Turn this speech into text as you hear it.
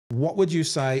what would you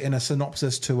say in a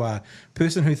synopsis to a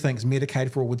person who thinks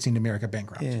Medicaid for all would send America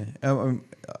bankrupt? Yeah,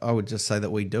 I would just say that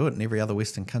we do it, and every other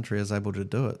Western country is able to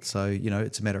do it. So,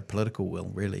 it's a matter of political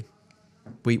will, really.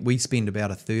 We spend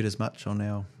about a third as much on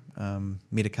our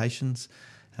medications,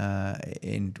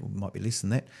 and might be less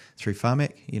than that, through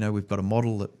Pharmac. We've got a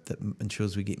model that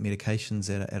ensures we get medications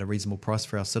at a reasonable price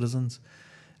for our citizens.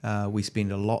 We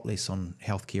spend a lot less on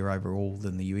healthcare overall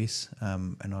than the US,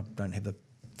 and I don't have the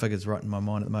figures right in my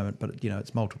mind at the moment, but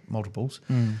it's multiples.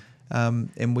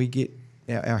 And we get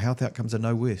our health outcomes are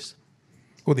no worse.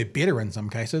 Well, they're better in some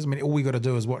cases. I mean, all we got to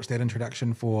do is watch that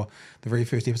introduction for the very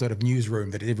first episode of Newsroom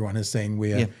that everyone has seen,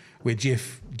 where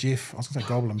Jeff, I was going to say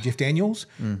Goldblum, Jeff Daniels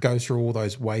goes through all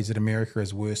those ways that America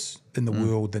is worse in the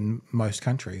world than most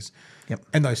countries. Yep.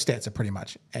 And those stats are pretty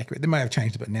much accurate. They may have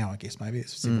changed a bit now, I guess, maybe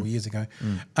it's several years ago.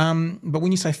 But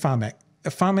when you say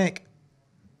Pharmac,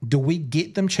 do we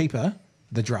get them cheaper,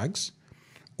 the drugs,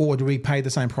 or do we pay the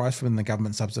same price for them and the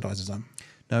government subsidises them?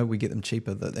 No, we get them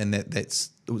cheaper, and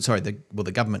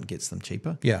the government gets them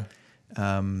cheaper. Yeah,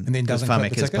 and then doesn't Pharmac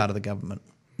clip the is ticket? part of the government.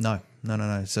 No.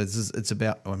 So it's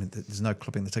about. There's no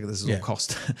clipping the ticket. This is all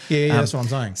cost. Yeah, that's what I'm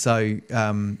saying. So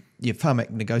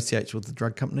Pharmac negotiates with the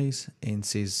drug companies and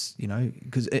says,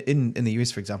 because in the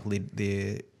US, for example,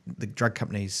 the drug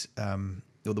companies,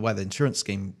 or the way the insurance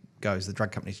scheme goes, the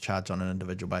drug companies charge on an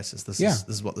individual basis. This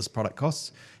is what this product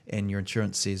costs, and your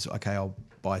insurance says, okay, I'll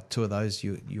buy 2 of those.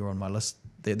 You're on my list.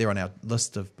 They're on our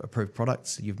list of approved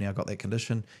products. You've now got that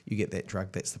condition. You get that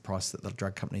drug. That's the price that the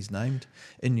drug company's named.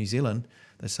 In New Zealand,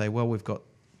 they say, well, we've got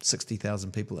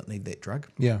 60,000 people that need that drug.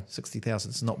 Yeah, 60,000.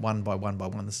 It's not one by one by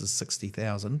one. This is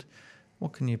 60,000.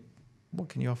 What can you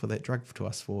offer that drug to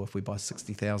us for if we buy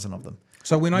 60,000 of them?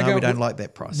 So we don't like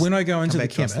that price. When I go into the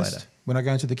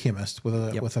chemist with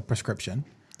a prescription,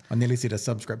 I nearly said a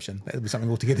subscription. That would be something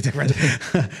altogether different.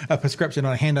 A prescription,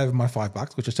 I hand over my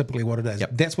 $5, which is typically what it is. Yep.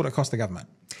 That's what it costs the government.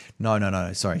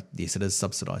 No. Sorry. Yes, it is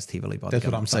subsidised heavily by the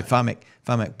government. That's what I'm saying. So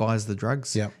Pharmac buys the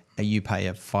drugs. Yep. And you pay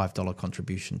a $5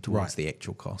 contribution towards the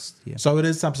actual cost. Yeah. So it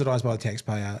is subsidised by the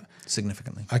taxpayer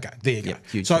Significantly. Okay, there you go.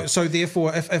 Hugely. So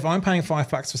therefore, if I'm paying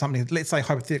 $5 for something, let's say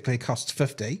hypothetically it costs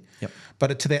 50,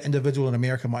 but to that individual in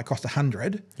America might cost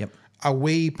 100. Yep. Are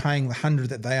we paying the 100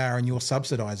 that they are and you're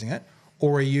subsidising it?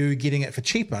 Or are you getting it for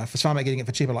cheaper, for Pharmac getting it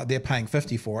for cheaper, like they're paying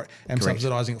 50 for it and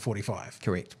subsidising it 45?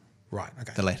 Correct. Right,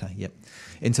 okay. The latter, yep.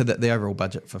 And so the overall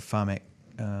budget for Pharmac,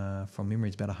 from memory,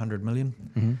 is about 100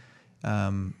 million.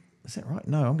 Is that right?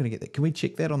 No, I'm going to get that. Can we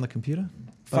check that on the computer?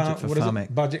 Budget for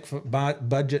Pharmac.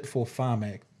 Budget for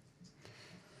Pharmac.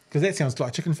 Because that sounds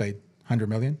like chicken feed. 100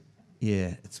 million.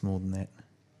 Yeah, it's more than that.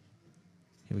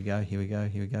 Here we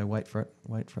go. Wait for it.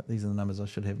 These are the numbers I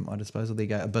should have at my disposal. There you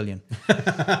go, $1 billion.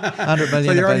 100 million,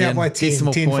 so you're $1 only billion. up by 10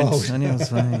 points. I knew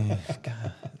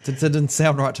it didn't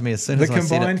sound right to me as soon as I said it.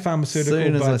 The combined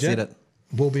pharmaceutical budget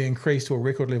will be increased to a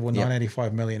record level of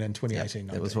 $985 million in 2018.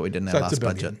 That was what we did in our last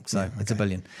budget. So it's $1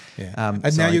 billion. Yeah.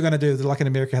 And now you're going to do, like in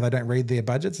America, how they don't read their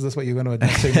budgets? Is this what you're going to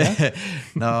do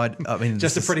now? No, I mean...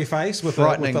 Just a pretty face with the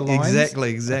lines?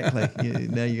 Exactly.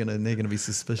 Now you're going to be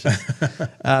suspicious.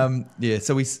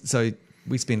 So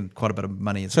we spend quite a bit of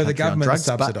money as a country on drugs,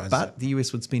 subsidises but the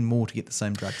US would spend more to get the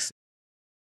same drugs